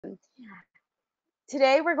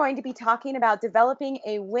Today, we're going to be talking about developing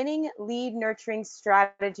a winning lead nurturing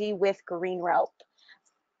strategy with GreenRope.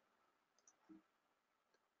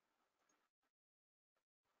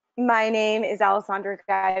 My name is Alessandra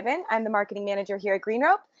Gyben. I'm the marketing manager here at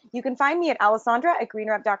GreenRope. You can find me at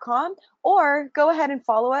alessandra@greenrope.com, or go ahead and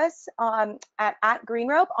follow us at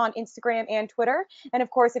GreenRope on Instagram and Twitter. And of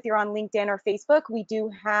course, if you're on LinkedIn or Facebook, we do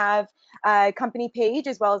have a company page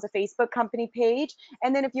as well as a Facebook company page.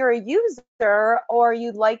 And then if you're a user or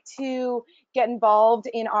you'd like to get involved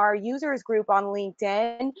in our users group on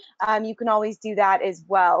LinkedIn, you can always do that as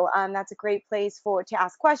well. That's a great place to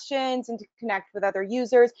ask questions and to connect with other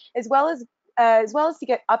users, as well as to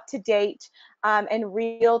get up-to-date and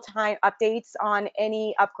real-time updates on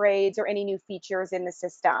any upgrades or any new features in the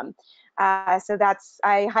system. So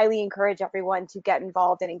I highly encourage everyone to get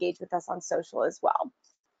involved and engage with us on social as well.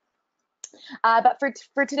 But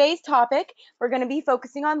for today's topic, we're going to be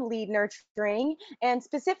focusing on lead nurturing and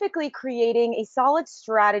specifically creating a solid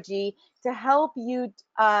strategy to help you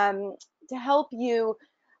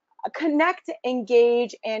connect,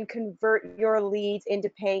 engage, and convert your leads into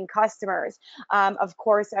paying customers. Of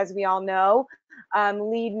course, as we all know,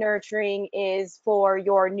 lead nurturing is for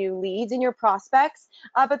your new leads and your prospects,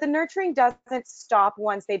 but the nurturing doesn't stop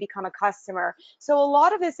once they become a customer. So a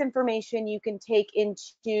lot of this information you can take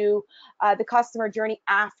into the customer journey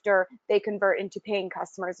after they convert into paying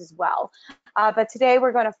customers as well. But today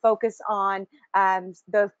we're going to focus on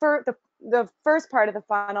the first part of the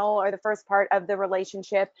funnel, or the first part of the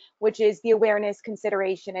relationship, which is the awareness,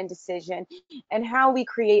 consideration, and decision, and how we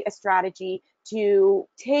create a strategy to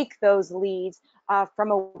take those leads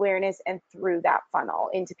from awareness and through that funnel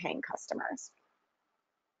into paying customers.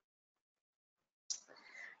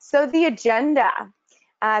 So the agenda.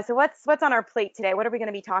 So what's on our plate today? What are we going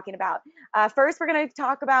to be talking about? First, we're going to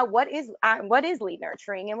talk about what is lead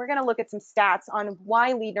nurturing, and we're going to look at some stats on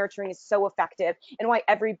why lead nurturing is so effective and why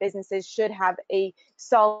every businesses should have a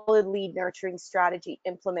solid lead nurturing strategy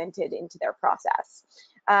implemented into their process.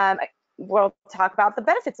 We'll talk about the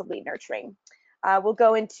benefits of lead nurturing. We'll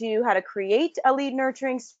go into how to create a lead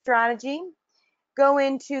nurturing strategy, go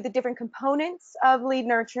into the different components of lead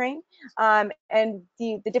nurturing and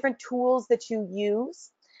the different tools that you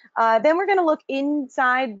use. Then we're going to look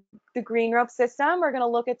inside the GreenRope system. We're going to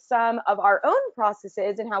look at some of our own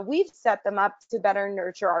processes and how we've set them up to better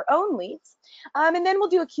nurture our own leads. And then we'll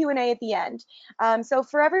do a Q&A at the end. So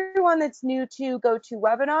for everyone that's new to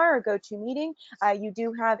GoToWebinar or GoToMeeting, you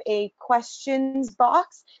do have a questions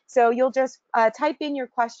box. So you'll just type in your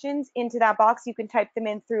questions into that box. You can type them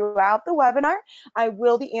in throughout the webinar. I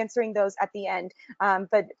will be answering those at the end,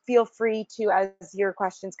 but feel free to, as your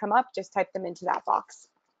questions come up, just type them into that box.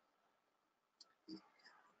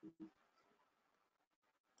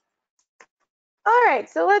 All right,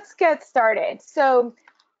 so let's get started. So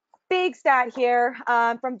big stat here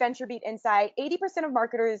from VentureBeat Insight: 80% of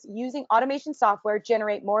marketers using automation software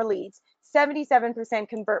generate more leads. 77%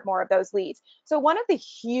 convert more of those leads. So one of the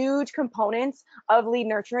huge components of lead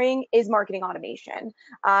nurturing is marketing automation.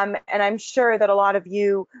 And I'm sure that a lot of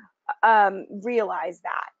you realize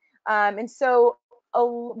that. And so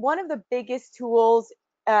one of the biggest tools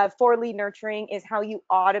for lead nurturing is how you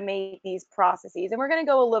automate these processes. And we're going to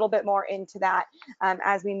go a little bit more into that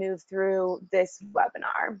as we move through this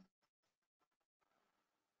webinar.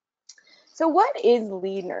 So what is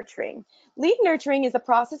lead nurturing? Lead nurturing is the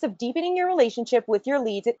process of deepening your relationship with your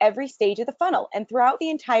leads at every stage of the funnel and throughout the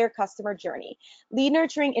entire customer journey. Lead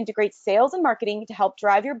nurturing integrates sales and marketing to help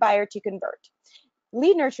drive your buyer to convert.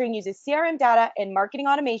 Lead nurturing uses CRM data and marketing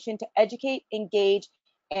automation to educate, engage,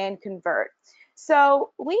 and convert.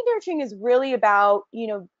 So lead nurturing is really about,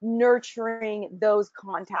 nurturing those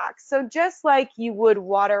contacts. So just like you would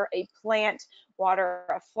water a plant, water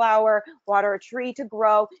a flower, water a tree to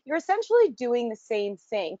grow, you're essentially doing the same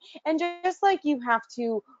thing. And just like you have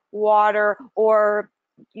to water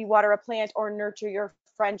a plant or nurture your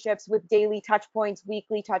friendships with daily touch points,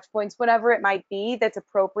 weekly touch points, whatever it might be that's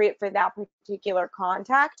appropriate for that particular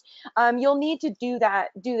contact, you'll need to do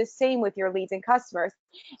the same with your leads and customers.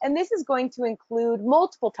 And this is going to include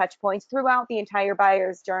multiple touch points throughout the entire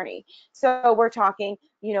buyer's journey. So we're talking,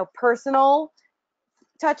 personal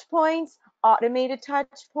touch points, automated touch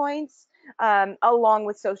points, along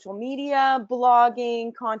with social media,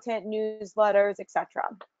 blogging, content, newsletters, etc.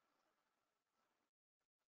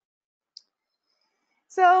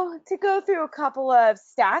 So to go through a couple of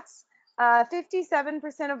stats,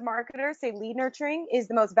 57% of marketers say lead nurturing is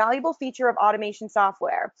the most valuable feature of automation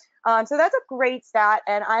software. So that's a great stat,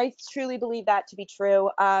 and I truly believe that to be true.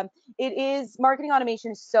 Marketing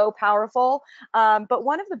automation is so powerful, but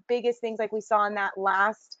one of the biggest things, like we saw in that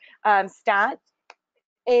last stat,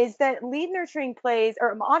 is that lead nurturing plays,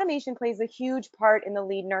 or automation plays a huge part in the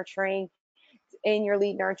lead nurturing, in your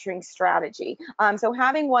lead nurturing strategy. So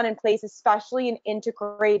having one in place, especially an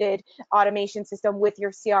integrated automation system with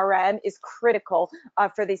your CRM, is critical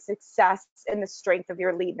for the success and the strength of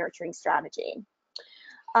your lead nurturing strategy.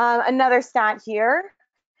 Another stat here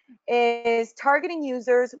is targeting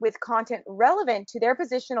users with content relevant to their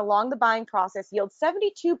position along the buying process yields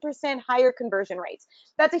 72% higher conversion rates.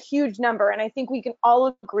 That's a huge number, and I think we can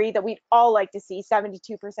all agree that we'd all like to see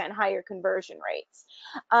 72% higher conversion rates.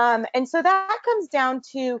 And so that comes down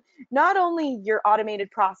to not only your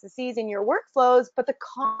automated processes and your workflows, but the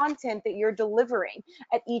content that you're delivering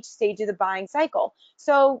at each stage of the buying cycle.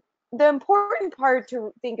 So the important part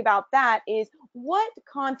to think about that is, what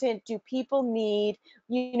content do people need,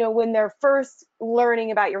 when they're first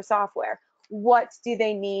learning about your software? What do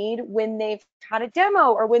they need when they've had a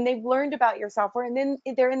demo or when they've learned about your software and then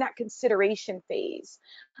they're in that consideration phase?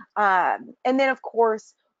 And then, of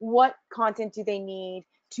course, what content do they need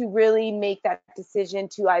to really make that decision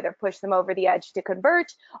to either push them over the edge to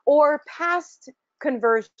convert or past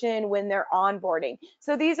conversion when they're onboarding?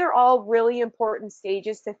 So these are all really important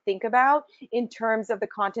stages to think about in terms of the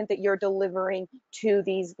content that you're delivering to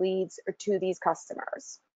these leads or to these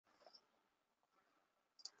customers.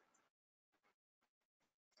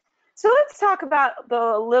 So let's talk about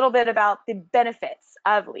a little bit about the benefits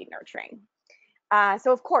of lead nurturing.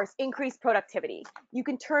 So of course, increased productivity. You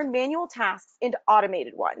can turn manual tasks into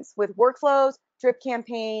automated ones with workflows, drip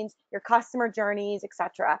campaigns, your customer journeys,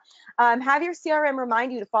 etc. Have your CRM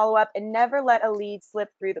remind you to follow up and never let a lead slip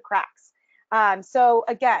through the cracks. So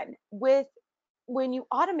again, when you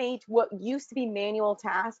automate what used to be manual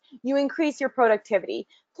tasks, you increase your productivity.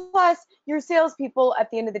 Plus, your salespeople at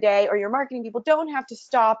the end of the day, or your marketing people, don't have to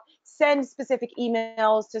stop, send specific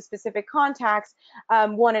emails to specific contacts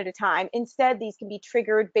one at a time. Instead, these can be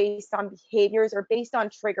triggered based on behaviors or based on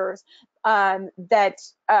triggers that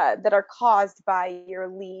are caused by your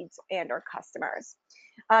leads and or customers.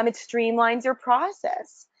 It streamlines your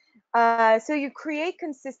process. So you create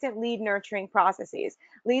consistent lead nurturing processes.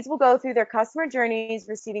 Leads will go through their customer journeys,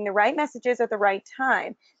 receiving the right messages at the right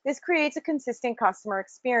time. This creates a consistent customer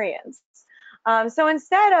experience. So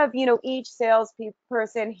instead of, each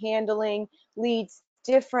salesperson handling leads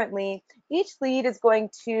differently, each lead is going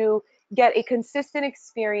to get a consistent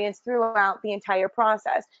experience throughout the entire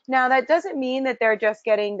process. Now, that doesn't mean that they're just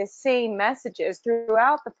getting the same messages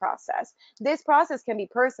throughout the process. This process can be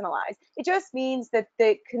personalized. It just means that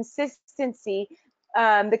the consistency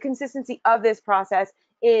of this process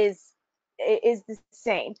is the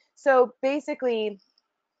same. So basically,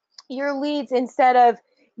 your leads, instead of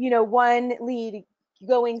one lead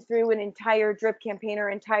going through an entire drip campaign or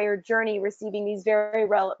entire journey receiving these very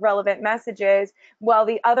relevant messages, while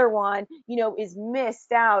the other one is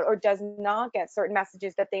missed out or does not get certain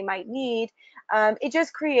messages that they might need, it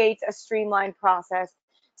just creates a streamlined process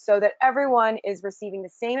so that everyone is receiving the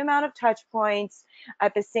same amount of touch points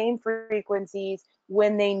at the same frequencies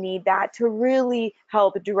when they need that to really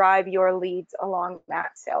help drive your leads along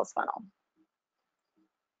that sales funnel.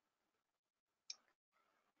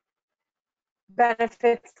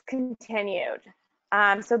 Benefits continued.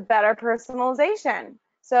 So better personalization.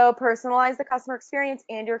 So personalize the customer experience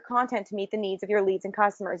and your content to meet the needs of your leads and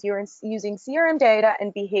customers. You're using CRM data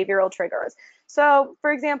and behavioral triggers. So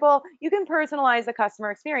for example, you can personalize the customer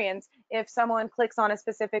experience. If someone clicks on a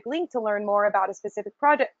specific link to learn more about a specific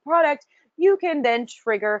product, you can then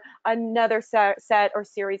trigger another set or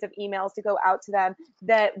series of emails to go out to them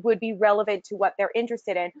that would be relevant to what they're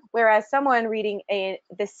interested in. Whereas someone reading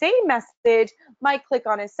the same message might click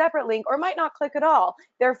on a separate link or might not click at all.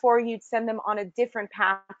 Therefore, you'd send them on a different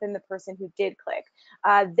path than the person who did click.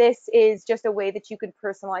 This is just a way that you can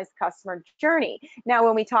personalize the customer journey. Now,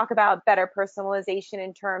 when we talk about better personalization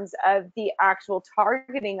in terms of the actual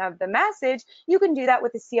targeting of the message, you can do that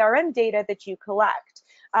with the CRM data that you collect.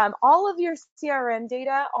 All of your CRM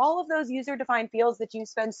data, all of those user-defined fields that you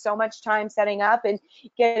spend so much time setting up and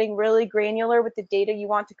getting really granular with the data you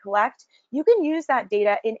want to collect, you can use that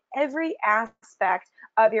data in every aspect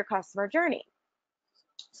of your customer journey.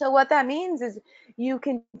 So what that means is you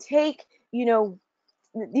can take,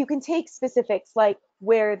 specifics like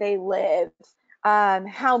where they live,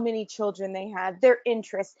 how many children they have, their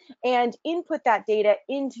interests, and input that data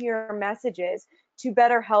into your messages to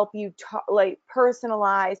better help you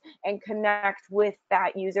personalize and connect with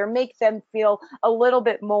that user, make them feel a little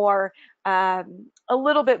bit more of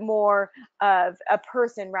a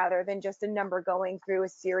person rather than just a number going through a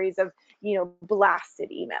series of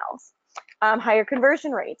blasted emails. Higher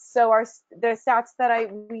conversion rates. So the stats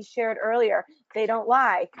that we shared earlier, they don't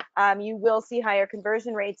lie. You will see higher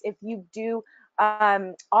conversion rates if you do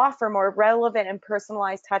offer more relevant and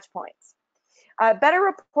personalized touch points. Better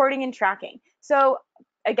reporting and tracking. So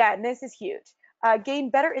again, this is huge. Gain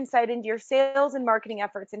better insight into your sales and marketing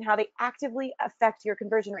efforts and how they actively affect your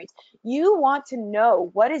conversion rates. You want to know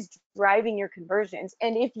what is driving your conversions.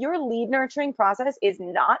 And if your lead nurturing process is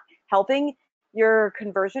not helping your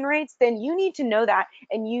conversion rates, then you need to know that,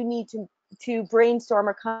 and you need to brainstorm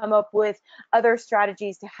or come up with other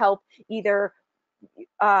strategies to help either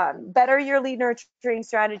better your lead nurturing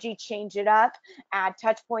strategy, change it up, add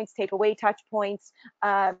touch points, take away touch points,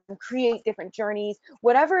 create different journeys,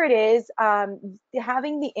 whatever it is.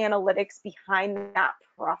 Having the analytics behind that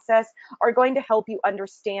process are going to help you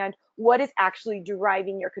understand what is actually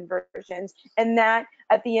driving your conversions. And that,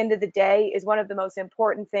 at the end of the day, is one of the most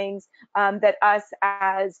important things that us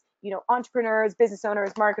as entrepreneurs, business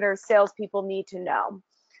owners, marketers, salespeople need to know.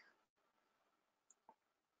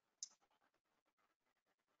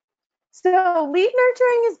 So lead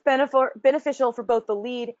nurturing is beneficial for both the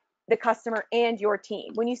lead, the customer, and your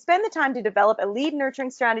team. When you spend the time to develop a lead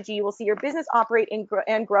nurturing strategy, you will see your business operate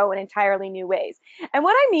and grow in entirely new ways. And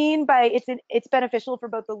what I mean by it's beneficial for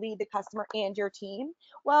both the lead, the customer, and your team,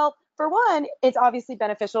 well, for one, it's obviously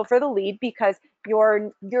beneficial for the lead because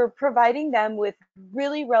you're providing them with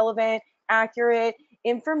really relevant, accurate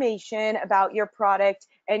information about your product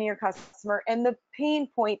and your customer and the pain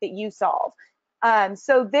point that you solve.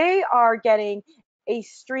 So they are getting a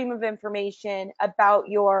stream of information about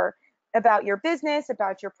your business,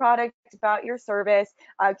 about your product, about your service,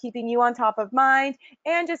 keeping you on top of mind,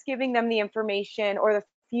 and just giving them the information or the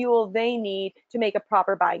fuel they need to make a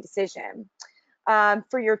proper buying decision.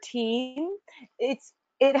 For your team, it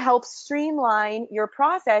helps streamline your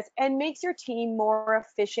process and makes your team more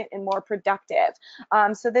efficient and more productive.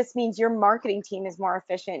 So this means your marketing team is more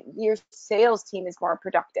efficient, your sales team is more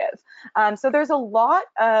productive. So there's a lot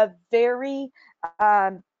of very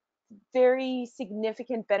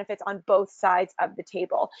significant benefits on both sides of the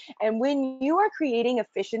table. And when you are creating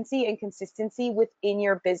efficiency and consistency within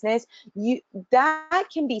your business, that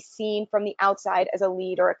can be seen from the outside as a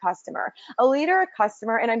lead or a customer. A lead or a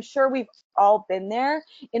customer, and I'm sure we've all been there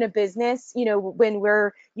in a business, when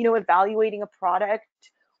we're, evaluating a product,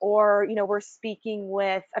 or, we're speaking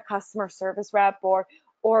with a customer service rep, or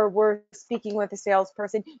we're speaking with a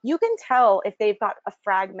salesperson, you can tell if they've got a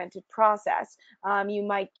fragmented process. You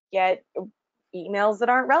might get emails that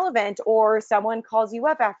aren't relevant, or someone calls you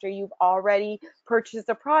up after you've already purchased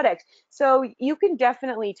a product. So you can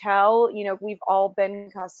definitely tell, we've all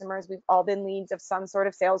been customers, we've all been leads of some sort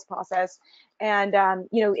of sales process. And,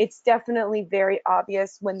 it's definitely very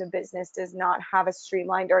obvious when the business does not have a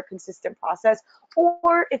streamlined or a consistent process,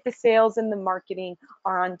 or if the sales and the marketing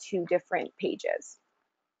are on two different pages.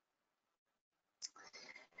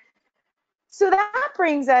 So that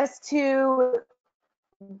brings us to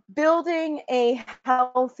building a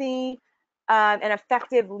healthy and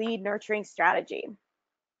effective lead nurturing strategy.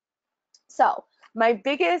 So my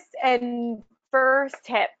biggest and first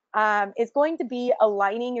tip is going to be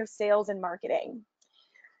aligning your sales and marketing.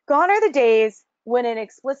 Gone are the days when an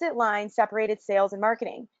explicit line separated sales and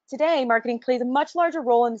marketing. Today, marketing plays a much larger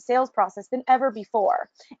role in the sales process than ever before.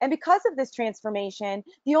 And because of this transformation,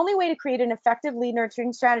 the only way to create an effective lead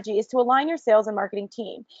nurturing strategy is to align your sales and marketing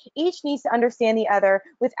team. Each needs to understand the other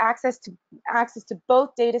with access to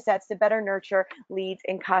both data sets to better nurture leads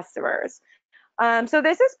and customers. So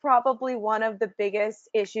this is probably one of the biggest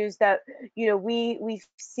issues that we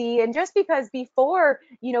see, and just because before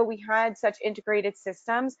we had such integrated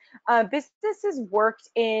systems, businesses worked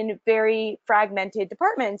in very fragmented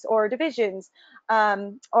departments or divisions,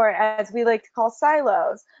 or as we like to call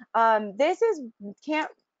silos. This is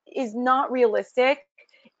not realistic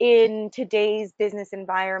in today's business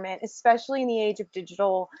environment, especially in the age of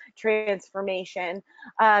digital transformation.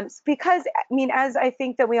 Because, as I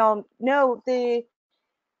think that we all know, the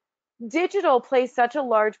digital plays such a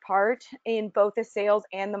large part in both the sales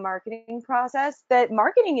and the marketing process that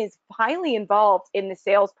marketing is highly involved in the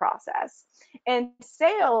sales process. And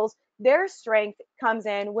sales, their strength comes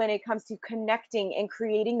in when it comes to connecting and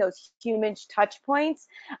creating those human touch points,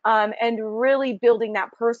 and really building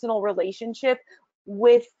that personal relationship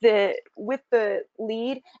with the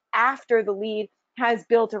lead after the lead has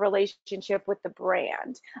built a relationship with the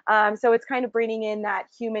brand. So it's kind of bringing in that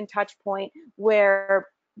human touch point where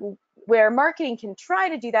marketing can try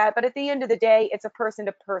to do that, but at the end of the day, it's a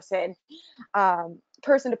person-to-person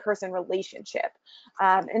relationship.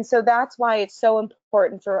 And so that's why it's so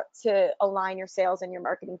important to align your sales and your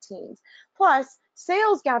marketing teams. Plus,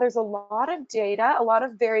 Sales gathers a lot of data, a lot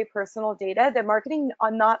of very personal data that marketing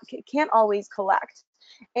can't always collect.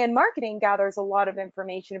 And marketing gathers a lot of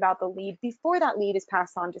information about the lead before that lead is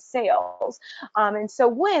passed on to sales. And so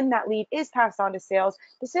when that lead is passed on to sales,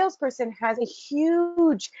 the salesperson has a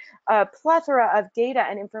huge plethora of data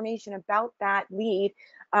and information about that lead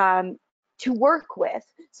to work with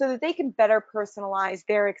so that they can better personalize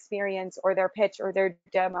their experience or their pitch or their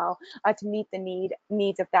demo to meet the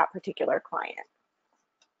needs of that particular client.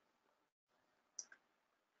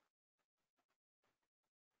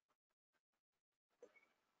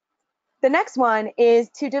 The next one is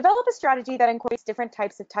to develop a strategy that incorporates different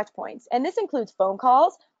types of touch points. And this includes phone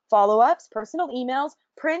calls, follow-ups, personal emails,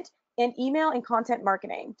 print, and email and content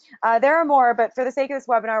marketing. There are more, but for the sake of this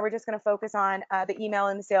webinar, we're just going to focus on the email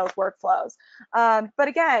and the sales workflows. But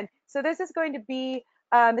again, so this is going to be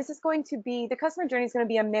the customer journey is going to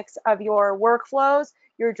be a mix of your workflows,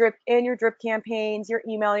 your drip campaigns, your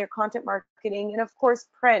email, your content marketing, and of course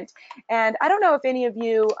print. And I don't know if any of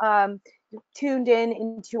you tuned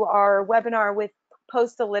into our webinar with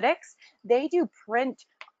Postalytics. They do print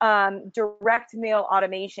direct mail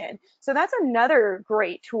automation. So that's another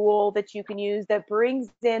great tool that you can use that brings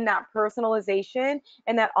in that personalization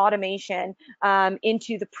and that automation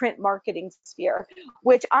into the print marketing sphere,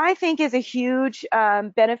 which I think is a huge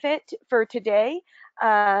benefit for today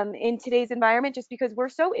in today's environment, just because we're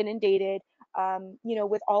so inundated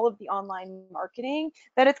with all of the online marketing,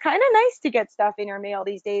 that it's kind of nice to get stuff in our mail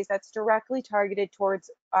these days that's directly targeted towards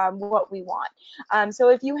what we want. So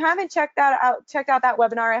if you haven't checked out that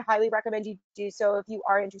webinar, I highly recommend you do so if you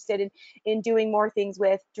are interested in doing more things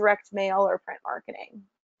with direct mail or print marketing.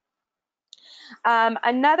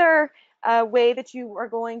 Another way that you are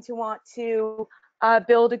going to want to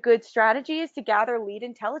build a good strategy is to gather lead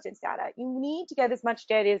intelligence data. You need to get as much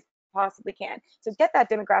data as possibly can. So get that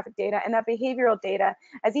demographic data and that behavioral data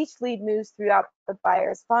as each lead moves throughout the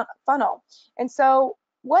buyer's funnel. And so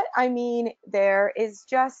what I mean there is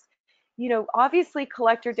just, obviously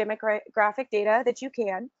collect your demographic data that you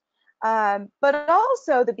can, but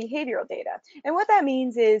also the behavioral data. And what that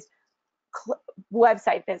means is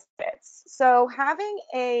website visits. So having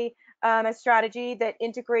a strategy that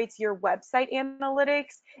integrates your website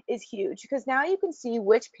analytics is huge, because now you can see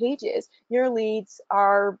which pages your leads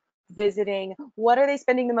are visiting, what are they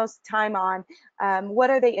spending the most time on, what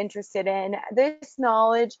are they interested in. This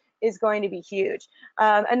knowledge is going to be huge.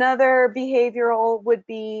 Another behavioral would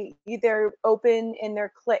be either open in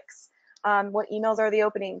their clicks. What emails are they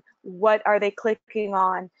opening? What are they clicking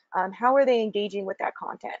on? How are they engaging with that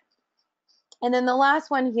content? And then the last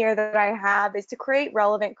one here that I have is to create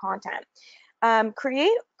relevant content.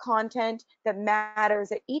 Create content that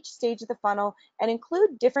matters at each stage of the funnel and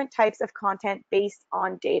include different types of content based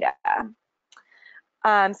on data.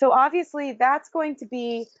 So obviously that's going to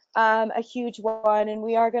be a huge one, and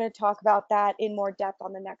we are going to talk about that in more depth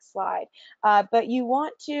on the next slide. But you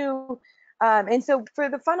want to, and so for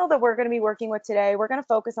the funnel that we're going to be working with today, we're going to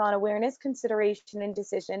focus on awareness, consideration, and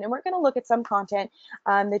decision. And we're going to look at some content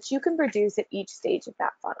that you can produce at each stage of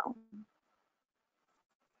that funnel.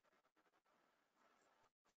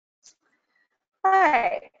 All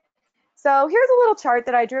right, so here's a little chart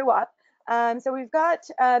that I drew up. So we've got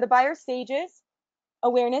the buyer stages: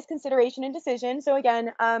 awareness, consideration, and decision. So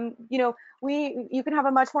again, you can have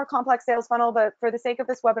a much more complex sales funnel, but for the sake of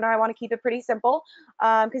this webinar, I want to keep it pretty simple,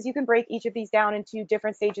 because you can break each of these down into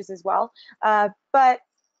different stages as well. But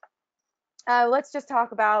let's just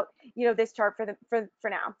talk about this chart for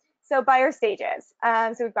now. So buyer stages.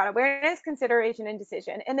 So we've got awareness, consideration, and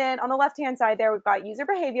decision. And then on the left-hand side there, we've got user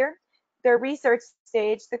behavior, their research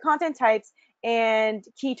stage, the content types, and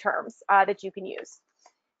key terms that you can use.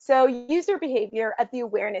 So user behavior at the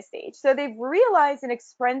awareness stage. So they've realized and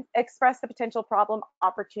expressed the potential problem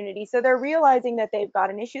opportunity. So they're realizing that they've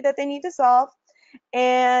got an issue that they need to solve,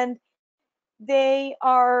 and they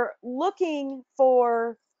are looking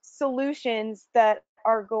for solutions that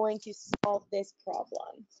are going to solve this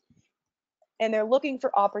problem. And they're looking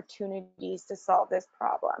for opportunities to solve this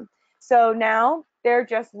problem. So now they're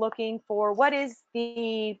just looking for what is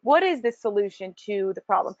the solution to the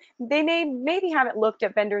problem. They maybe haven't looked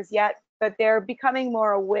at vendors yet, but they're becoming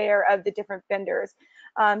more aware of the different vendors.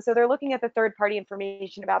 So they're looking at the third-party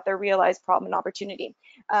information about their realized problem and opportunity.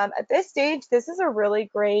 At this stage, this is a really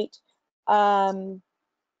great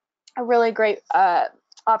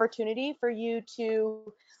opportunity for you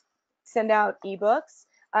to send out ebooks,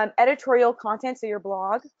 editorial content, so your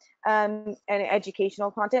blog, and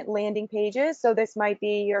educational content, landing pages. So this might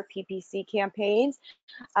be your PPC campaigns,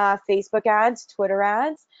 Facebook ads, Twitter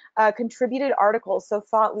ads, contributed articles, so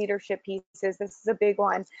thought leadership pieces. This is a big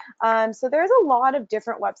one. So there's a lot of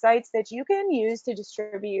different websites that you can use to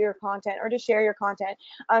distribute your content or to share your content.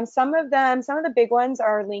 Some of the big ones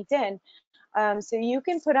are LinkedIn. So you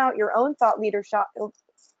can put out your own thought leadership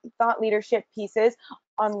pieces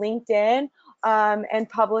on LinkedIn, and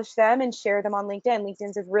publish them and share them on LinkedIn.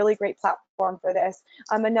 LinkedIn's a really great platform for this.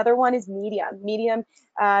 Another one is Medium. Medium,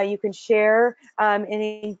 you can share and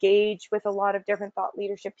engage with a lot of different thought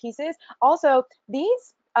leadership pieces. Also,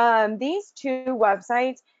 these two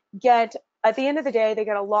websites get, at the end of the day, they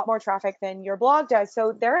get a lot more traffic than your blog does.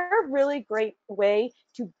 So they're a really great way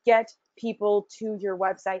to get people to your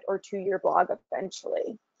website or to your blog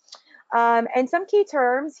eventually. And some key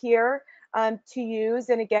terms here to use,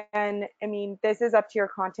 and again, I mean, this is up to your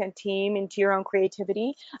content team and to your own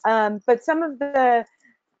creativity, but some of the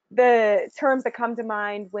terms that come to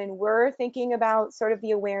mind when we're thinking about sort of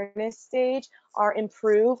the awareness stage are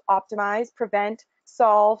improve, optimize, prevent,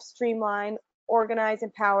 solve, streamline, organize,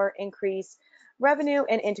 empower, increase revenue,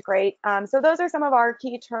 and integrate. So those are some of our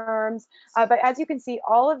key terms, but as you can see,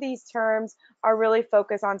 all of these terms are really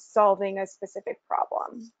focused on solving a specific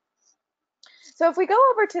problem. So if we go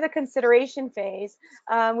over to the consideration phase,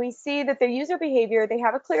 we see that the user behavior, they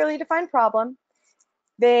have a clearly defined problem.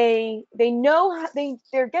 They know,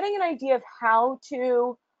 they're getting an idea of how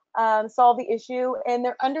to solve the issue, and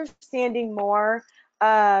they're understanding more,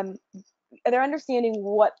 they're understanding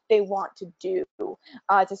what they want to do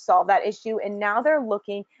to solve that issue, and now they're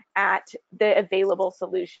looking at the available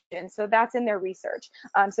solution. So that's in their research.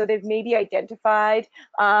 So they've maybe identified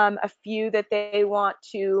a few that they want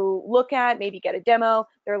to look at, maybe get a demo.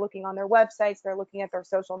 They're looking on their websites, they're looking at their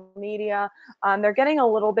social media. They're getting a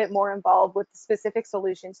little bit more involved with the specific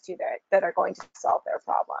solutions to that are going to solve their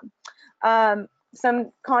problem.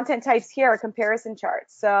 Some content types here are comparison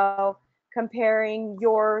charts. So comparing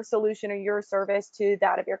your solution or your service to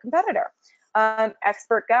that of your competitor.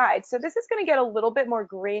 Expert guide. So this is going to get a little bit more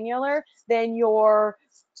granular than your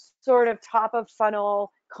sort of top of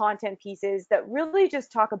funnel content pieces that really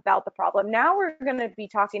just talk about the problem. Now we're going to be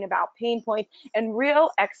talking about pain points and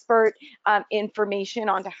real expert information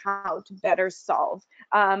on how to better solve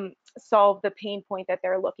the pain point that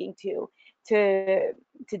they're looking to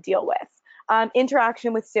deal with.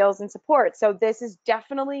 Interaction with sales and support. So this is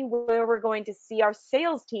definitely where we're going to see our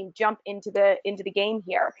sales team jump into the game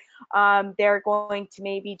here. They're going to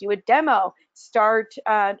maybe do a demo, start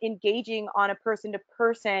engaging on a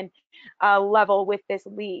person-to-person level with this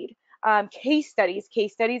lead. Case studies.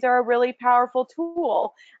 Case studies are a really powerful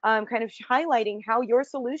tool, kind of highlighting how your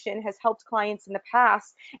solution has helped clients in the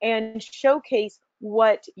past and showcase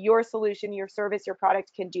what your solution, your service, your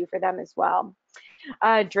product can do for them as well.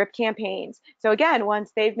 Drip campaigns. So again,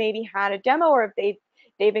 once they've maybe had a demo, or if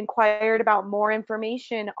they've inquired about more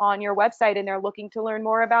information on your website and they're looking to learn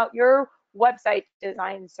more about your website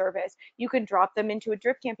design service, you can drop them into a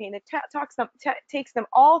drip campaign that takes them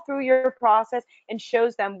all through your process and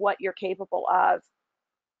shows them what you're capable of.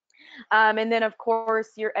 And then, of course,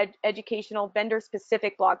 your educational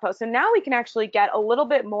vendor-specific blog post. So now we can actually get a little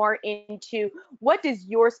bit more into what does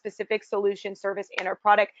your specific solution, service, and or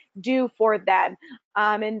product do for them.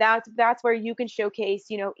 And that's where you can showcase,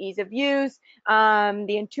 ease of use, the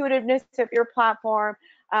intuitiveness of your platform,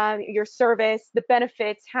 your service, the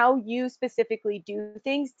benefits, how you specifically do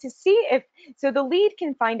things to see so the lead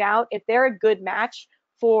can find out if they're a good match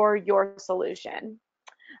for your solution.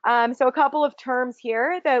 So a couple of terms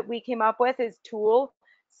here that we came up with is tool,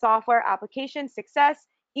 software, application, success,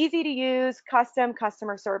 easy to use, custom,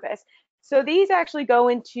 customer service. So these actually go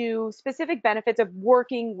into specific benefits of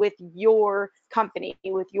working with your company,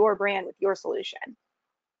 with your brand, with your solution.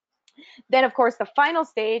 Then, of course, the final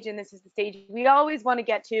stage, and this is the stage we always want to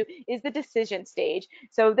get to, is the decision stage.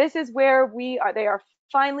 So this is where they are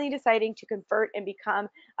finally deciding to convert and become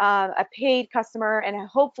a paid customer and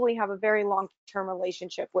hopefully have a very long-term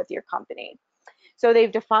relationship with your company. So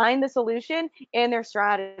they've defined the solution and their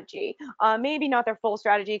strategy. Maybe not their full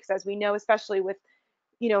strategy, because as we know, especially with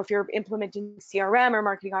if you're implementing CRM or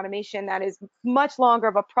marketing automation, that is much longer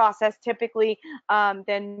of a process typically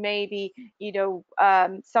than maybe,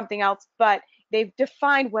 something else, but they've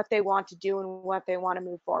defined what they want to do and what they want to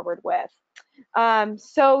move forward with.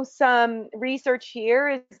 So some research here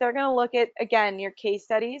is they're going to look at, again, your case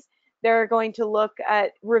studies. They're going to look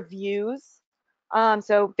at reviews,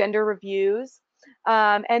 so vendor reviews,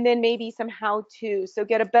 and then maybe some how-to. So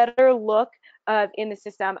get a better look in the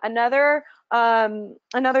system. Another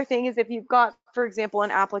thing is if you've got for example,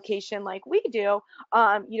 an application like we do,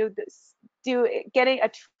 getting a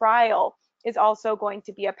trial is also going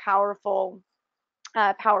to be a powerful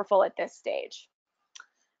at this stage.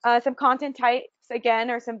 Some content types, again,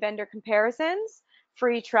 are some vendor comparisons,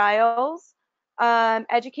 free trials,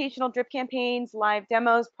 educational drip campaigns, live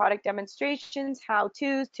demos, product demonstrations,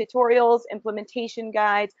 how-tos, tutorials, implementation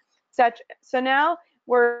guides, such. So now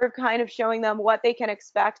we're kind of showing them what they can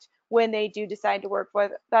expect when they do decide to work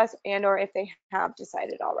with us, and or if they have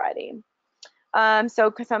decided already.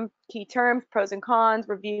 So some key terms, pros and cons,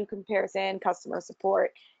 review, comparison, customer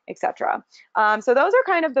support, etc. So those are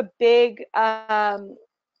kind of the big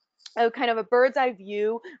kind of a bird's eye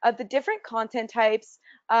view of the different content types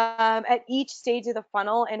at each stage of the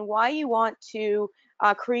funnel and why you want to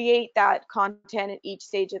create that content at each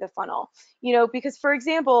stage of the funnel. Because for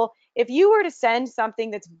example, if you were to send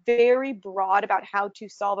something that's very broad about how to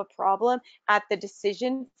solve a problem at the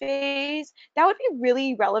decision phase, that would be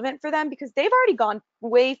really relevant for them because they've already gone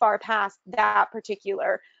way far past that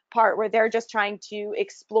particular part where they're just trying to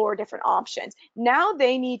explore different options. Now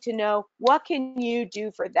they need to know what can you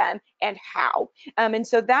do for them and how. And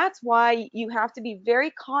so that's why you have to be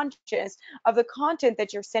very conscious of the content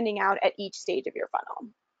that you're sending out at each stage of your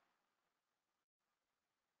funnel.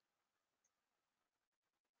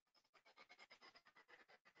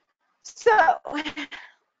 So now we're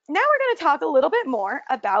going to talk a little bit more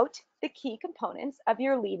about the key components of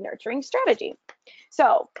your lead nurturing strategy.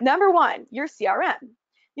 So number one, your CRM.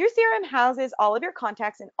 Your CRM houses all of your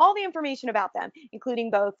contacts and all the information about them,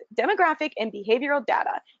 including both demographic and behavioral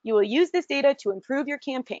data. You will use this data to improve your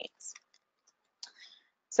campaigns.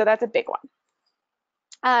 So that's a big one.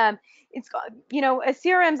 A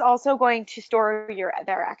CRM is also going to store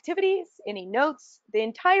their activities, any notes, the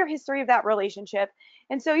entire history of that relationship.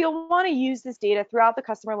 And so you'll want to use this data throughout the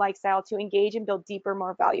customer lifestyle to engage and build deeper,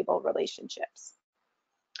 more valuable relationships.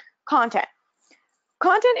 Content.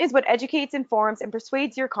 Content is what educates, informs, and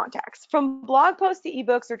persuades your contacts. From blog posts to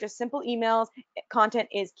ebooks or just simple emails, content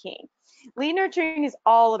is king. Lead nurturing is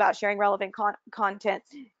all about sharing relevant content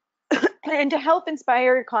and to help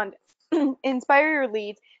inspire your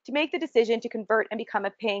leads to make the decision to convert and become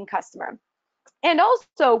a paying customer. And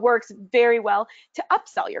also works very well to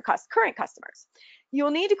upsell your current customers. You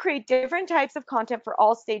will need to create different types of content for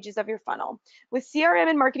all stages of your funnel. With CRM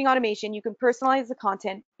and marketing automation, you can personalize the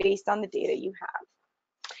content based on the data you have.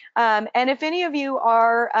 And if any of you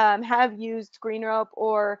have used GreenRope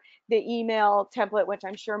or the email template, which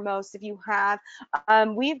I'm sure most of you have,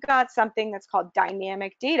 we've got something that's called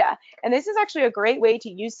dynamic data. And this is actually a great way to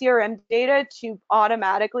use CRM data to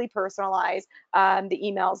automatically personalize the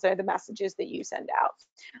emails or the messages that you send out.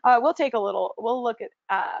 We'll look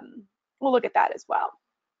at that as well.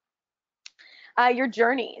 Your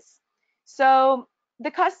journeys. So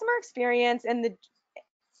the customer experience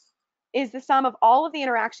is the sum of all of the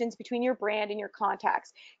interactions between your brand and your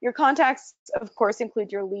contacts. Your contacts, of course,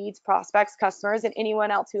 include your leads, prospects, customers, and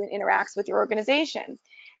anyone else who interacts with your organization.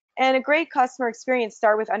 And a great customer experience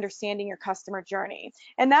starts with understanding your customer journey.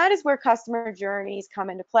 And that is where customer journeys come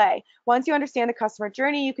into play. Once you understand the customer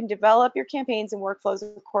journey, you can develop your campaigns and workflows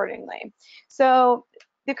accordingly. So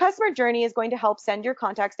the customer journey is going to help send your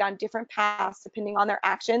contacts down different paths depending on their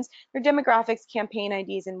actions, their demographics, campaign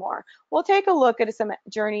IDs, and more. We'll take a look at some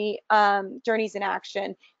journeys in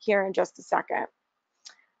action here in just a second.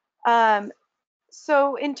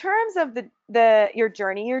 So in terms of your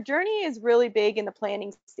journey is really big in the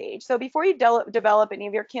planning stage. So before you develop any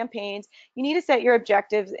of your campaigns, you need to set your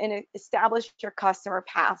objectives and establish your customer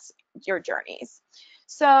paths, your journeys.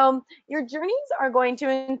 So your journeys are going to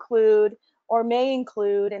include or may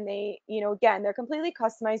include, and they, again, they're completely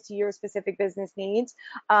customized to your specific business needs,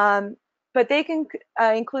 but they can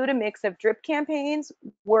include a mix of drip campaigns,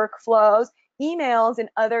 workflows, emails, and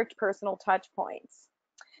other personal touch points.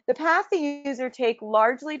 The path the user take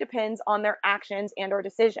largely depends on their actions and or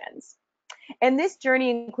decisions. And this journey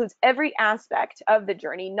includes every aspect of the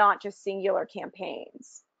journey, not just singular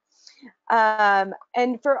campaigns. And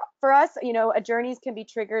for us, journeys can be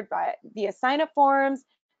triggered via sign-up forms,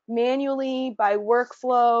 manually, by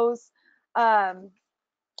workflows. And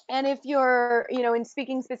if you're, in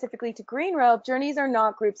speaking specifically to GreenRope, journeys are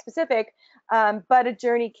not group specific, but a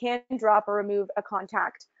journey can drop or remove a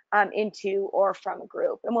contact into or from a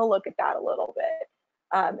group. And we'll look at that a little bit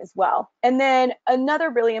as well. And then another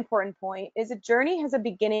really important point is a journey has a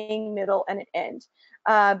beginning, middle, and an end.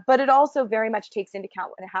 But it also very much takes into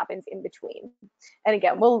account what happens in between. And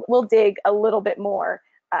again, we'll dig a little bit more,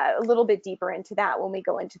 a little bit deeper into that when we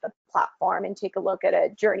go into the platform and take a look at a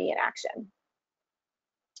journey in action.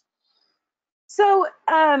 So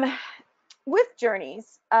with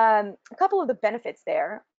journeys, a couple of the benefits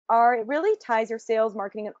there are it really ties your sales,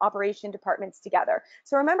 marketing, and operation departments together.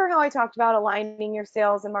 So remember how I talked about aligning your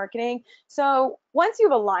sales and marketing? So once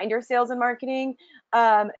you've aligned your sales and marketing,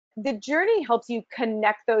 the journey helps you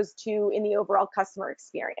connect those two in the overall customer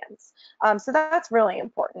experience. So that's really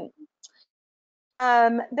important.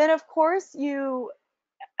 Then of course you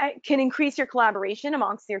can increase your collaboration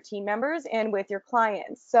amongst your team members and with your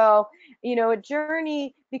clients. So, a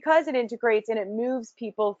journey, because it integrates and it moves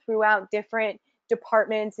people throughout different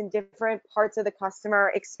departments and different parts of the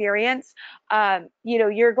customer experience,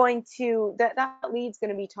 you're going to, that lead's going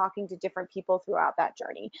to be talking to different people throughout that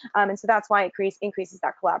journey. And so that's why it increases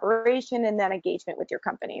that collaboration and that engagement with your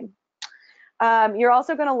company. You're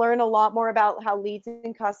also going to learn a lot more about how leads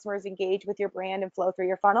and customers engage with your brand and flow through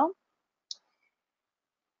your funnel.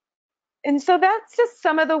 And so that's just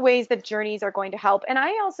some of the ways that journeys are going to help. And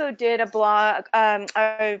I also did a blog,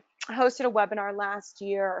 I hosted a webinar last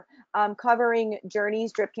year covering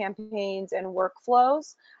journeys, drip campaigns, and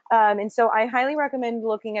workflows. And so I highly recommend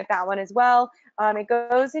looking at that one as well. It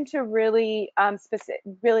goes into really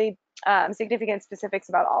significant specifics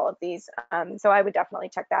about all of these. So I would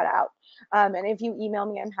definitely check that out. And if you email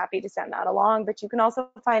me, I'm happy to send that along, but you can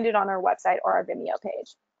also find it on our website or our Vimeo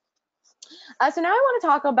page. So now I want to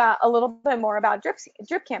talk about a little bit more about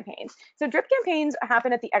drip campaigns. So drip campaigns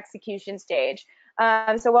happen at the execution stage.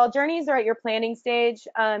 So while journeys are at your planning stage,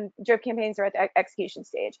 drip campaigns are at the execution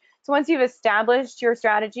stage. So once you've established your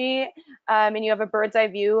strategy and you have a bird's eye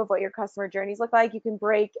view of what your customer journeys look like, you can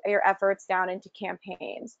break your efforts down into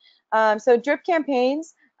campaigns. So drip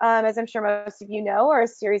campaigns, as I'm sure most of you know, are a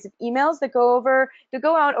series of emails that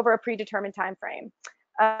go out over a predetermined time frame.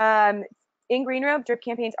 In GreenRope, drip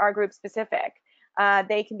campaigns are group specific.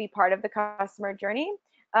 They can be part of the customer journey.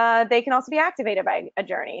 They can also be activated by a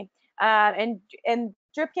journey. And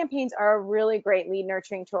drip campaigns are a really great lead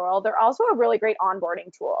nurturing tool. They're also a really great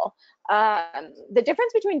onboarding tool. The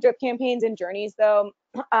difference between drip campaigns and journeys, though,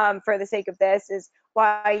 for the sake of this, is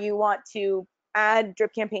why you want to add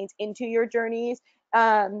drip campaigns into your journeys,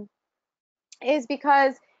 is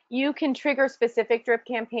because you can trigger specific drip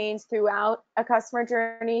campaigns throughout a customer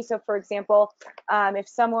journey. So for example, if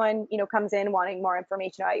someone comes in wanting more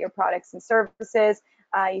information about your products and services,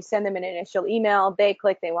 you send them an initial email, they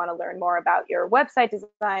click, they want to learn more about your website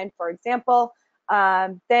design, for example,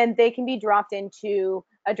 then they can be dropped into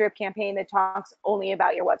a drip campaign that talks only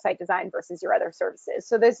about your website design versus your other services.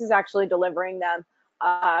 So this is actually delivering them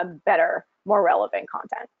better, more relevant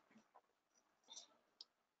content.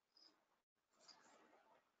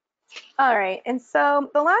 All right, and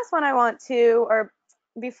so the last one I want to, or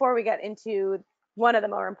before we get into one of the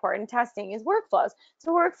more important testing, is workflows.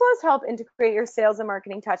 So workflows help integrate your sales and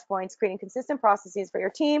marketing touch points, creating consistent processes for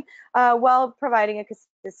your team while providing a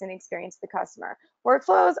consistent experience to the customer.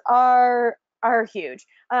 Workflows are huge.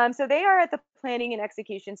 So they are at the planning and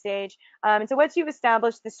execution stage. And so once you've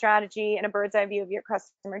established the strategy and a bird's eye view of your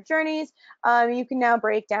customer journeys, you can now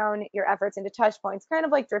break down your efforts into touch points, kind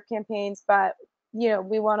of like drip campaigns, but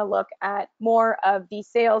we want to look at more of the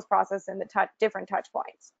sales process and the different touch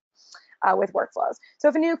points with workflows. So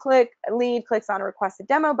if a new lead clicks on a request a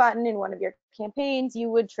demo button in one of your campaigns, you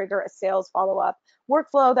would trigger a sales follow-up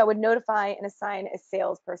workflow that would notify and assign a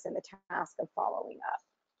salesperson the task of following up.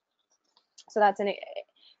 So that's an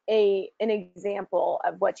example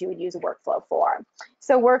of what you would use a workflow for.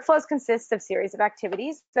 So workflows consist of series of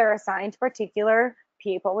activities that are assigned to particular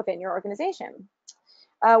people within your organization.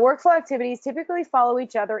 Workflow activities typically follow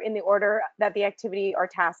each other in the order that the activity or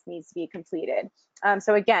task needs to be completed.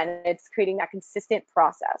 So again, it's creating that consistent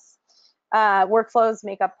process. Workflows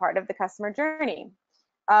make up part of the customer journey.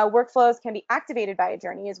 Workflows can be activated by a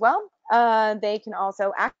journey as well. They can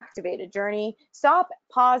also activate a journey, stop,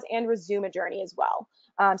 pause, and resume a journey as well.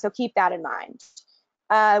 So keep that in mind.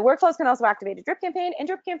 Workflows can also activate a drip campaign, and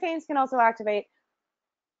drip campaigns can also activate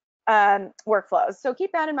workflows. So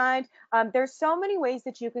keep that in mind. There's so many ways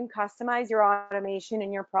that you can customize your automation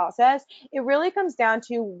and your process. It really comes down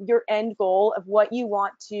to your end goal of what you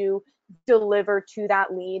want to deliver to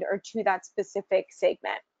that lead or to that specific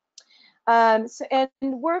segment. And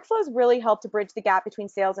workflows really help to bridge the gap between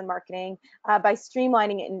sales and marketing by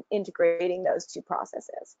streamlining and integrating those two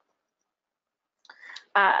processes.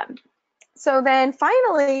 So then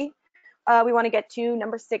finally, we want to get to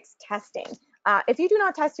number 6, testing. If you do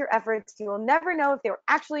not test your efforts, you will never know if they were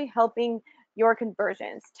actually helping your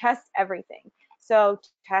conversions. Test everything. So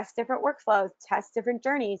test different workflows, test different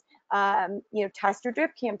journeys, test your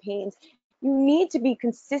drip campaigns. You need to be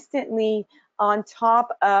consistently on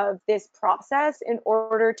top of this process in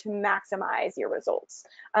order to maximize your results.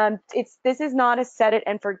 This is not a set it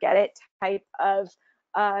and forget it type of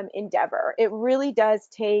endeavor. It really does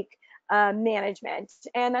take management.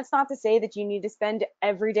 And that's not to say that you need to spend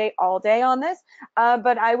every day, all day on this,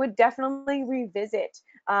 but I would definitely revisit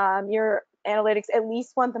your analytics at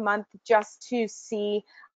least once a month just to see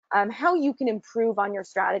how you can improve on your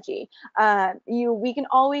strategy. We can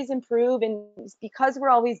always improve, and because we're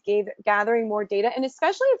always gathering more data, and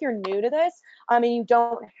especially if you're new to this and you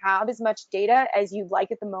don't have as much data as you'd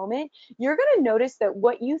like at the moment, you're going to notice that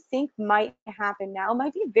what you think might happen now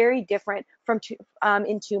might be very different from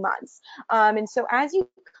in 2 months. And so as you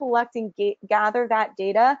collect and gather that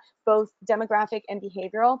data, both demographic and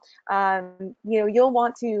behavioral, you'll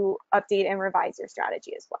want to update and revise your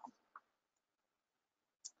strategy as well.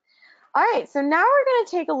 All right, so now we're going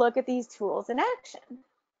to take a look at these tools in action.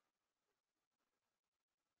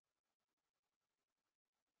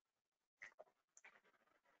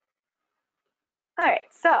 All right,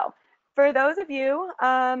 so for those of you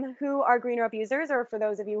who are GreenRope users, or for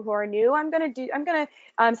those of you who are new, I'm going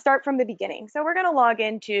to start from the beginning. So we're going to log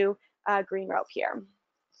into GreenRope here.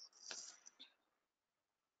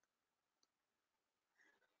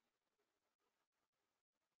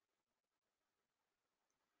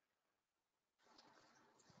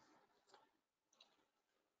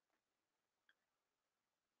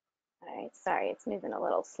 All right, sorry, it's moving a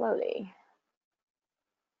little slowly.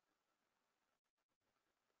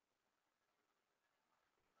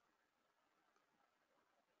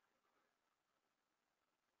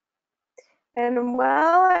 And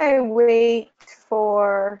while I wait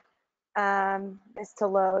for this to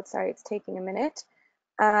load, sorry, it's taking a minute.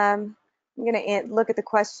 I'm going to look at the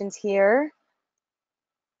questions here.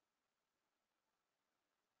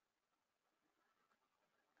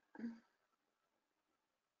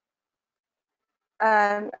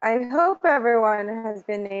 I hope everyone has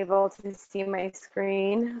been able to see my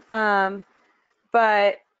screen,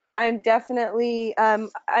 but I'm definitely,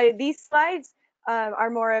 these slides are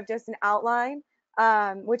more of just an outline,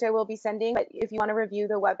 which I will be sending, but if you want to review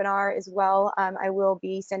the webinar as well, I will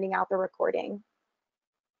be sending out the recording.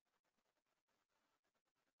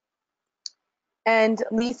 And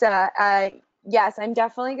Lisa, yes, I'm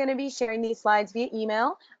definitely going to be sharing these slides via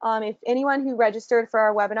email. If anyone who registered for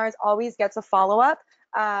our webinars always gets a follow-up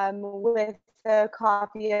with a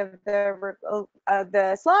copy of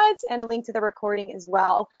the slides and a link to the recording as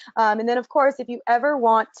well. And then, of course, if you ever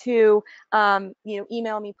want to,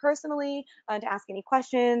 email me personally to ask any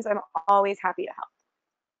questions, I'm always happy to help.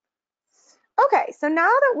 Okay, so now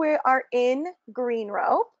that we are in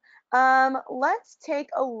GreenRope, let's take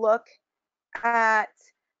a look at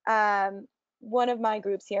one of my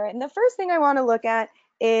groups here. And the first thing I want to look at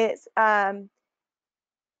is our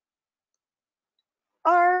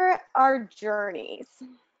journeys.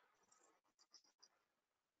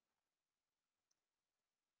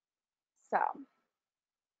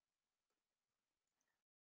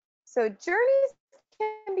 So journeys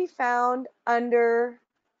can be found under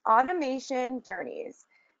automation journeys.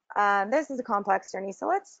 This is a complex journey, so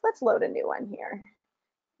let's load a new one here.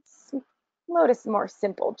 Let's load a more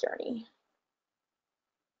simple journey.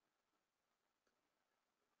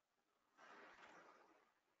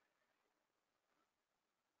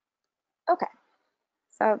 Okay,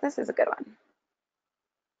 so this is a good one.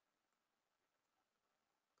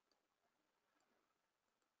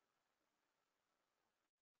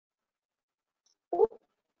 Ooh.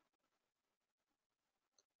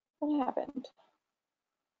 What happened?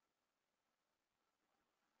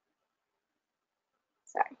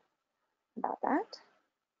 Sorry about that.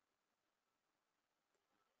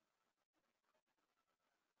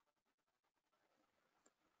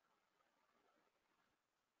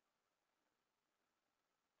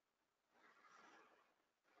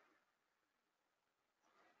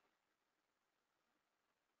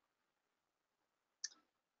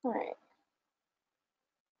 All right.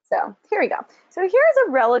 So here we go. So here's a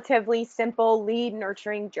relatively simple lead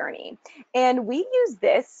nurturing journey. And we use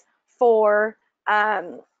this for,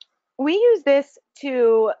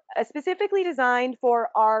 specifically designed for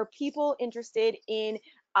our people interested in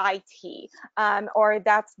IT, or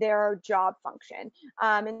that's their job function.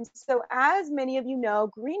 And so as many of you know,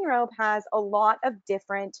 GreenRope has a lot of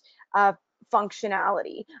different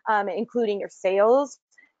functionality, including your sales,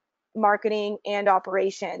 marketing, and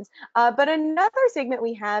operations. But another segment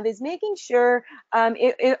we have is making sure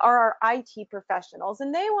it are our IT professionals,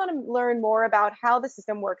 and they want to learn more about how the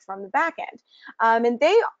system works from the back end. And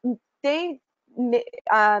they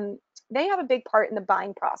they have a big part in the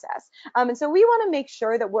buying process. And so we want to make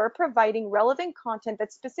sure that we're providing relevant content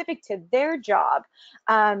that's specific to their job,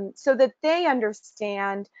 so that they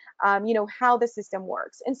understand, how the system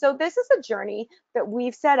works. And so this is a journey that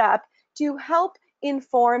we've set up to help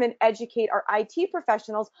inform and educate our IT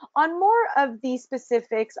professionals on more of the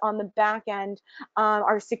specifics on the back end,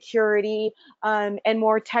 our security, and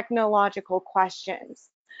more technological questions.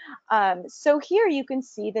 So here you can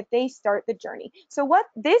see that they start the journey. So what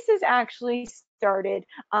this is actually started,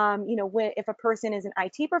 if a person is an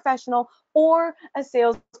IT professional or a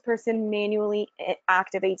salesperson manually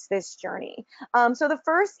activates this journey. So the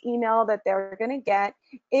first email that they're going to get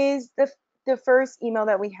is the first email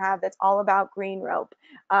that we have that's all about GreenRope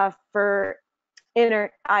for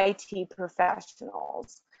inner IT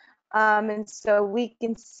professionals. And so we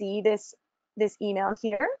can see this email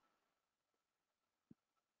here.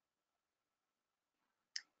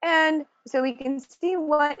 And so we can see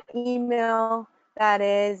what email that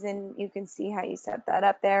is, and you can see how you set that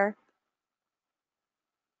up there.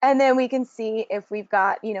 And then we can see if we've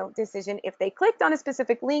got, decision if they clicked on a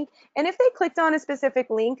specific link. And if they clicked on a specific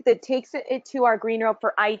link that takes it to our GreenRope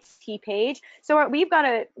for IT page. So we've got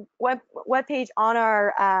a web page on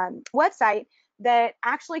our website that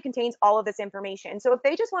actually contains all of this information. So if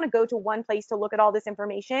they just want to go to one place to look at all this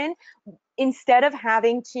information, instead of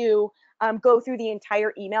having to go through the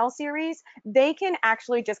entire email series, they can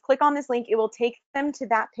actually just click on this link. It will take them to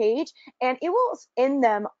that page and it will end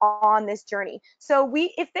them on this journey. So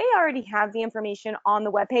if they already have the information on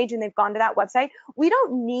the web page and they've gone to that website, we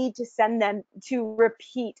don't need to send them to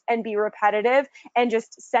repeat and be repetitive and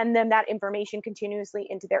just send them that information continuously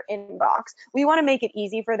into their inbox. We want to make it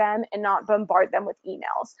easy for them and not bombard them with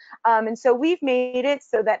emails. And so we've made it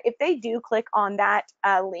so that if they do click on that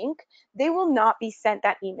link, they will not be sent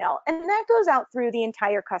that email. And that goes out through the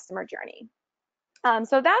entire customer journey.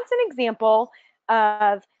 So that's an example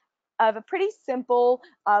of a pretty simple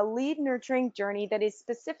lead nurturing journey that is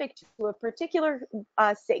specific to a particular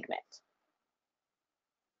segment.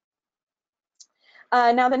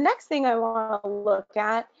 Now, the next thing I want to look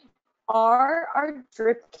at are our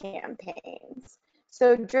drip campaigns.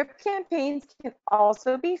 So drip campaigns can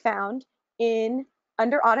also be found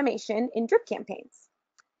under automation in drip campaigns.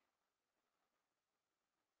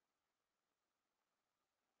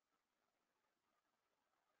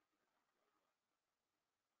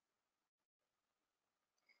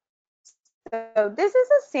 So this is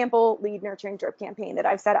a sample lead nurturing drip campaign that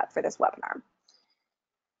I've set up for this webinar.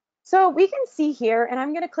 So we can see here, and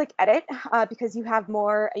I'm going to click edit because you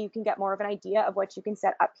can get more of an idea of what you can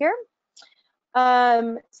set up here.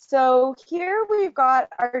 So here we've got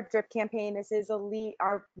our drip campaign. This is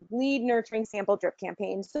our lead nurturing sample drip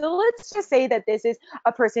campaign. So let's just say that this is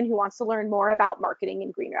a person who wants to learn more about marketing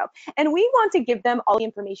in GreenRope, and we want to give them all the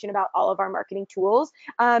information about all of our marketing tools,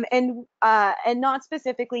 and not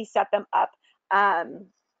specifically set them up.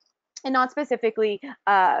 And not specifically,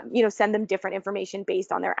 send them different information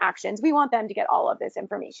based on their actions. We want them to get all of this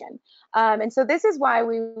information. And so this is why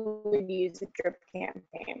we would use a drip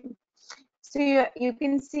campaign. So you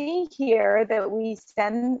can see here that we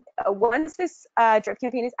send, once this drip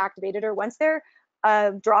campaign is activated or once they're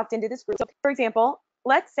dropped into this group. So for example,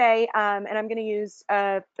 let's say, and I'm going to use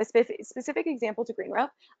a specific example to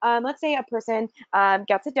GreenRope. Let's say a person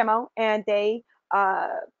gets a demo and they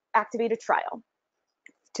activate a trial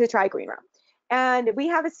to try GreenRope. And we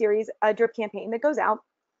have a drip campaign that goes out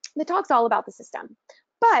that talks all about the system.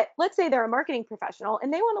 But let's say they're a marketing professional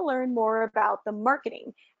and they want to learn more about the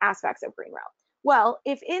marketing aspects of GreenRope. Well,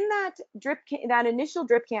 if in that initial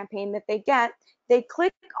drip campaign that they get, they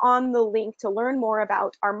click on the link to learn more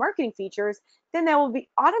about our marketing features, then they will be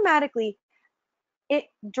automatically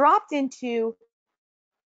dropped into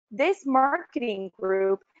this marketing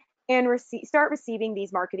group and start receiving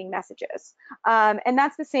these marketing messages. And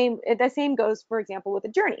that's the same goes, for example, with a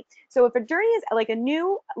journey. So if a journey is like a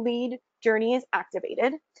new lead journey is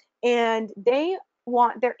activated and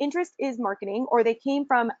their interest is marketing, or they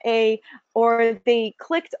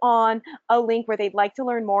clicked on a link where they'd like to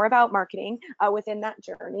learn more about marketing within that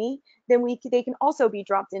journey, then they can also be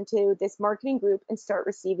dropped into this marketing group and start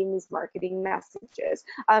receiving these marketing messages.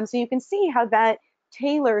 So you can see how that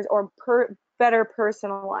tailors or better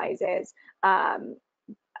personalizes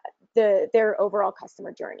their overall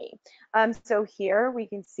customer journey. So here we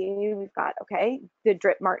can see we've got, the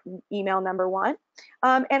drip email number 1.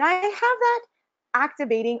 And I have that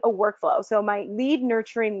activating a workflow. So my lead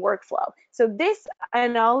nurturing workflow. So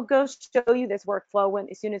and I'll go show you this workflow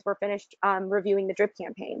as soon as we're finished reviewing the drip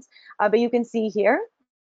campaigns. But you can see here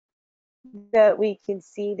that we can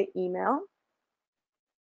see the email.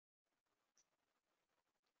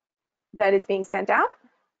 that is being sent out.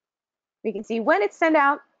 We can see when it's sent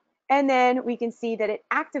out, and then we can see that it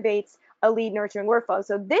activates a lead nurturing workflow.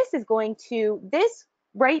 So this is going to, this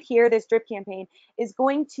right here, this drip campaign is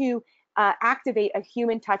going to activate a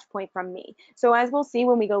human touch point from me. So as we'll see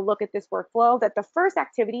when we go look at this workflow, that the first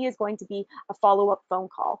activity is going to be a follow-up phone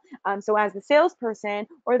call. So as the salesperson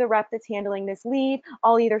or the rep that's handling this lead,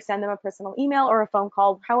 I'll either send them a personal email or a phone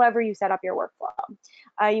call, however you set up your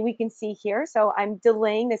workflow. We can see here, so I'm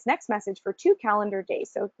delaying this next message for 2 calendar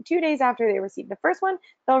days. So 2 days after they receive the first one,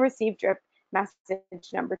 they'll receive drip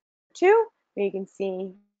message number 2. You can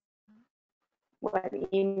see what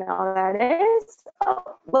email that is.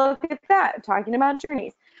 Oh, look at that, talking about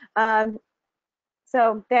journeys.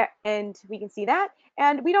 So there, and we can see that.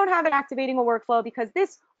 And we don't have it activating a workflow because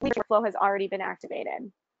this workflow has already been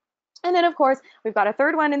activated. And then, of course, we've got a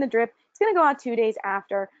third one in the drip. It's going to go out 2 days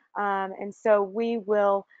after. And so we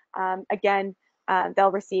will, again, they'll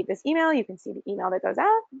receive this email. You can see the email that goes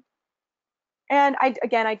out. And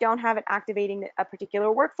again, I don't have it activating a particular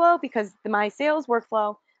workflow because my sales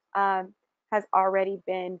workflow has already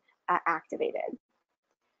been activated.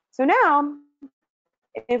 So now,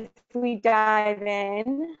 if we dive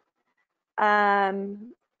in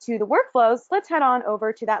to the workflows, let's head on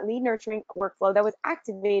over to that lead nurturing workflow that was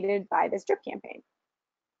activated by this drip campaign.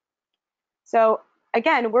 So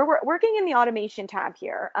again, we're working in the automation tab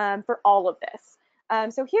here for all of this.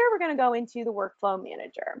 So here we're going to go into the workflow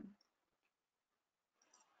manager.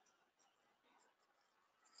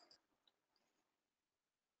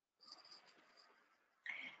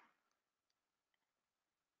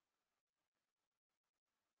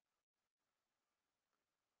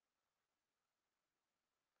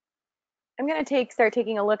 I'm going to start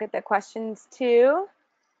taking a look at the questions too.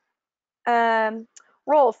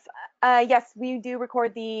 Rolf, yes, we do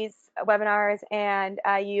record these webinars, and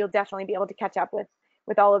you'll definitely be able to catch up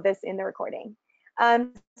with all of this in the recording. So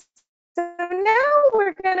now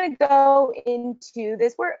we're going to go into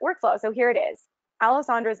this workflow. So here it is,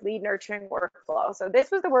 Alessandra's lead nurturing workflow. So this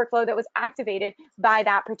was the workflow that was activated by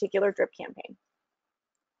that particular drip campaign.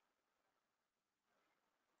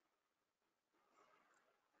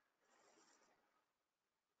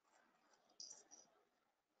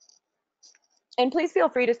 And please feel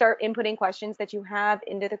free to start inputting questions that you have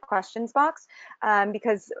into the questions box,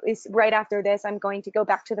 because it's right after this, I'm going to go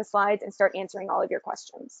back to the slides and start answering all of your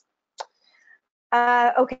questions.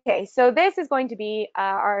 Okay, so this is going to be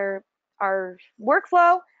our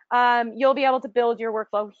workflow. You'll be able to build your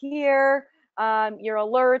workflow here, your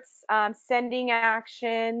alerts, sending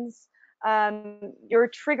actions, your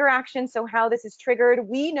trigger actions, so how this is triggered.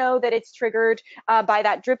 We know that it's triggered by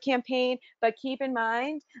that drip campaign, but keep in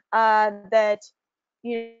mind that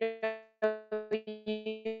you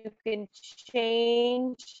can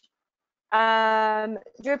change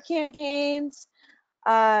drip campaigns.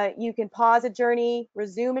 You can pause a journey,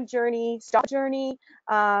 resume a journey, stop a journey.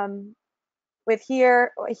 With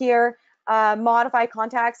here, modify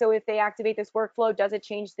contacts. So if they activate this workflow, does it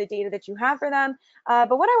change the data that you have for them?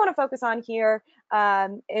 But what I want to focus on here are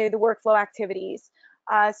the workflow activities.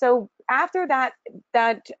 So after that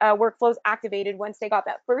workflow is activated, once they got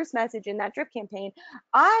that first message in that drip campaign,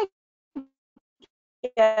 I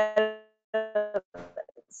get a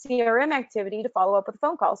CRM activity to follow up with a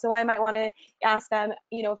phone call. So I might want to ask them,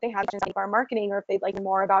 if they have questions about our marketing or if they'd like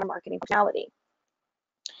more about a marketing functionality.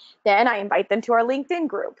 Then I invite them to our LinkedIn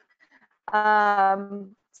group,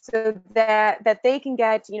 so that they can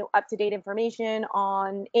get up-to-date information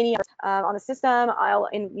on any on the system. I'll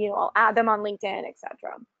add them on LinkedIn,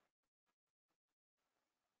 etc.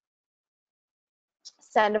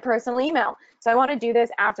 Send a personal email. So I want to do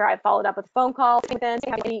this after I've followed up with a phone call with them to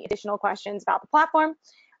have any additional questions about the platform.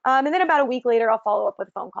 And then about a week later, I'll follow up with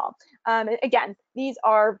a phone call. Again, these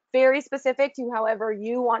are very specific to however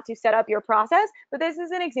you want to set up your process, but this is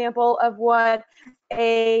an example of what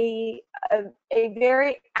a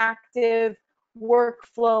very active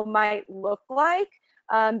workflow might look like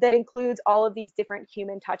that includes all of these different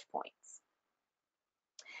human touch points.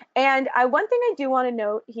 And one thing I do want to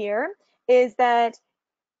note here is that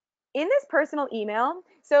in this personal email,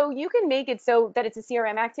 so you can make it so that it's a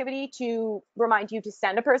CRM activity to remind you to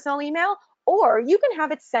send a personal email, or you can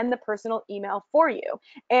have it send the personal email for you.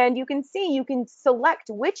 And you can see, you can select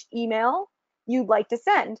which email you'd like to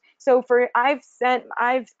send. So I've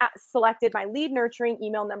selected my lead nurturing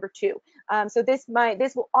email number 2. So this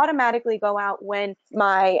will automatically go out when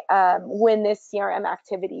when this CRM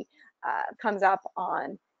activity comes up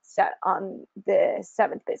on the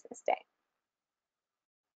 7th business day.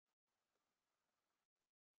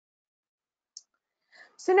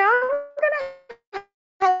 So now we're going to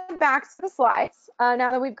head back to the slides, now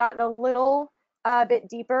that we've gotten a little bit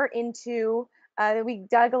deeper into, we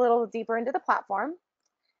dug a little deeper into the platform.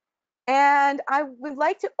 And I would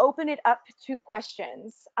like to open it up to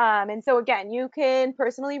questions. And so again, you can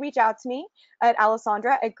personally reach out to me at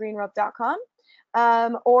alessandra@greenrope.com.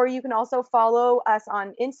 Or you can also follow us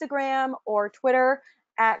on Instagram or Twitter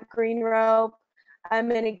at GreenRope.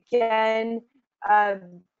 And again,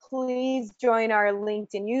 please join our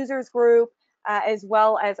LinkedIn users group, as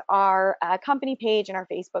well as our company page and our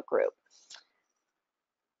Facebook group.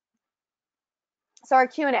 So our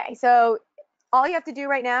Q&A. So all you have to do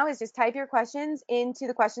right now is just type your questions into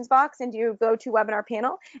the questions box and do go to webinar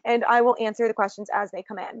panel, and I will answer the questions as they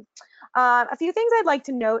come in. A few things I'd like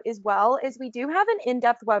to note as well is we do have an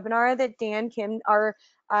in-depth webinar that Dan Kim, our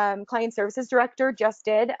client services director, just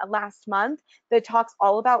did last month that talks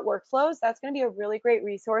all about workflows. That's going to be a really great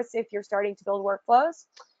resource if you're starting to build workflows.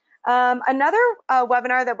 Another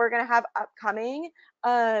webinar that we're going to have upcoming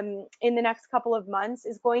in the next couple of months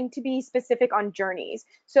is going to be specific on journeys.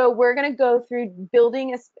 So we're going to go through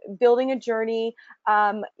building a journey,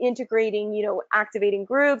 integrating, activating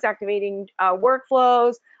groups, activating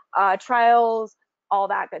workflows, trials, all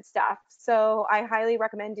that good stuff. So I highly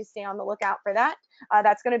recommend you stay on the lookout for that.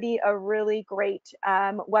 That's going to be a really great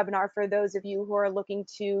webinar for those of you who are looking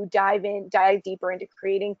to dive deeper into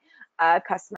creating customer